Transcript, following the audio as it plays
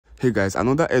Hey guys,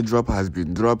 another airdrop has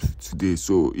been dropped today.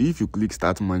 So if you click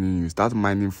start mining, you start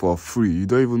mining for free. You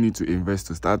don't even need to invest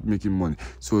to start making money.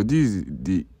 So this is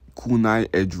the KUNAI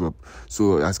airdrop.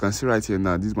 So as you can see right here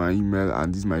now, this is my email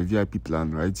and this is my VIP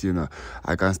plan right here now.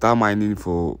 I can start mining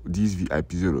for this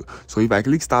VIP0. So if I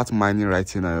click start mining right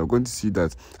here now, you're going to see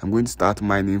that I'm going to start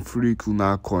mining free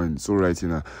KUNAI coin. So right here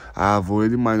now, I have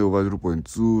already mined over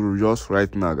 0.2 just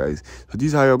right now, guys. So this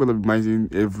is how you're going to be mining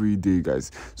every day,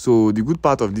 guys. So the good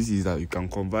part of this is that you can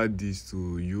convert this to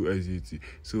USDT.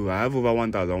 So I have over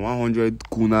 1,100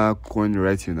 KUNAI coin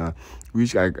right here now,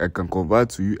 which I can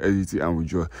convert to USDT and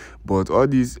withdraw. But all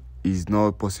this is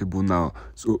not possible now.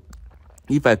 So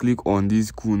if I click on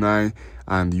this KUNAI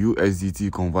and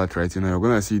USDT convert right now, you're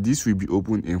gonna see this will be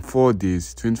open in 4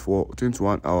 days,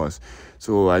 21 hours.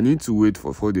 So I need to wait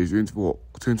for 4 days,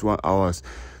 21 hours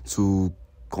to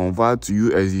convert to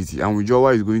USDT, and withdrawal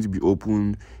is going to be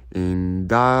open in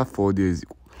that 4 days.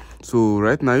 So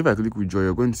right now, if I click withdraw,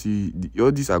 you're going to see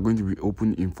all these are going to be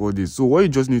open in 4 days. So what you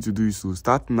just need to do is to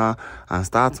start now and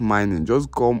start mining.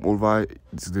 Just come over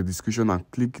to the description and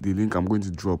click the link I'm going to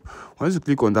drop. Once you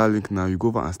click on that link now, you go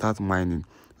over and start mining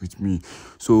with me.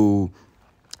 So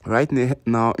right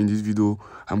now in this video,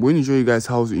 I'm going to show you guys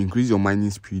how to increase your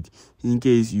mining speed in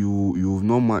case you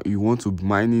want to be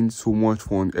mining so much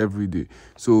fun every day.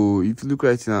 So if you look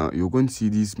right now, you're going to see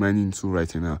this mining tool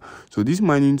right now. So this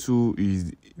mining tool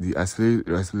is the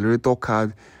Accelerator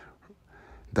Card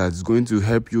that's going to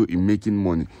help you in making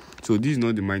money. So this is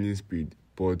not the mining speed,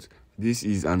 but this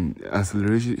is an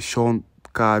acceleration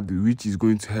card which is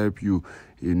going to help you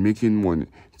in making money.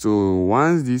 So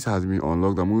once this has been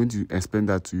unlocked, I'm going to explain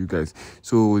that to you guys.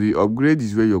 So the upgrade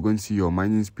is where you're going to see your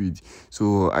mining speed.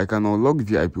 So I can unlock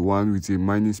VIP1 with a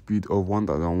mining speed of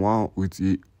 1,001 with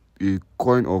a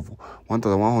coin of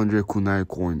 1,100 KUNAI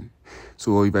coin.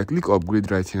 So if I click upgrade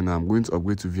right here now, I'm going to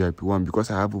upgrade to VIP1 because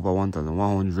I have over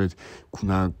 1,100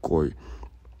 KUNAI coin.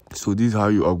 So this is how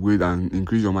you upgrade and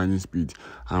increase your mining speed.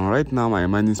 And right now my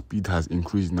mining speed has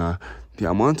increased now. The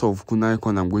amount of KUNAI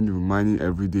coin I'm going to be mining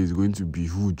every day is going to be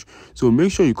huge. So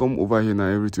make sure you come over here now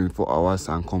every 24 hours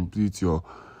and complete your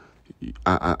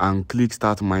and click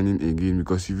start mining again,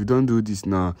 because if you don't do this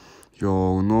now,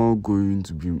 you're not going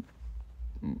to be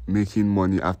making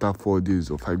money after 4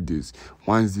 days or 5 days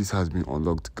once this has been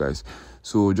unlocked, guys.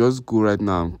 So just go right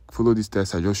now and follow this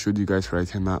test I just showed you guys right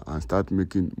here now and start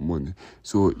making money.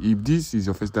 So if this is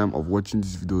your first time of watching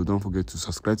this video, don't forget to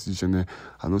subscribe to the channel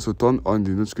and also turn on the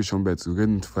notification bell to get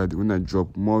notified when I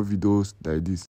drop more videos like this.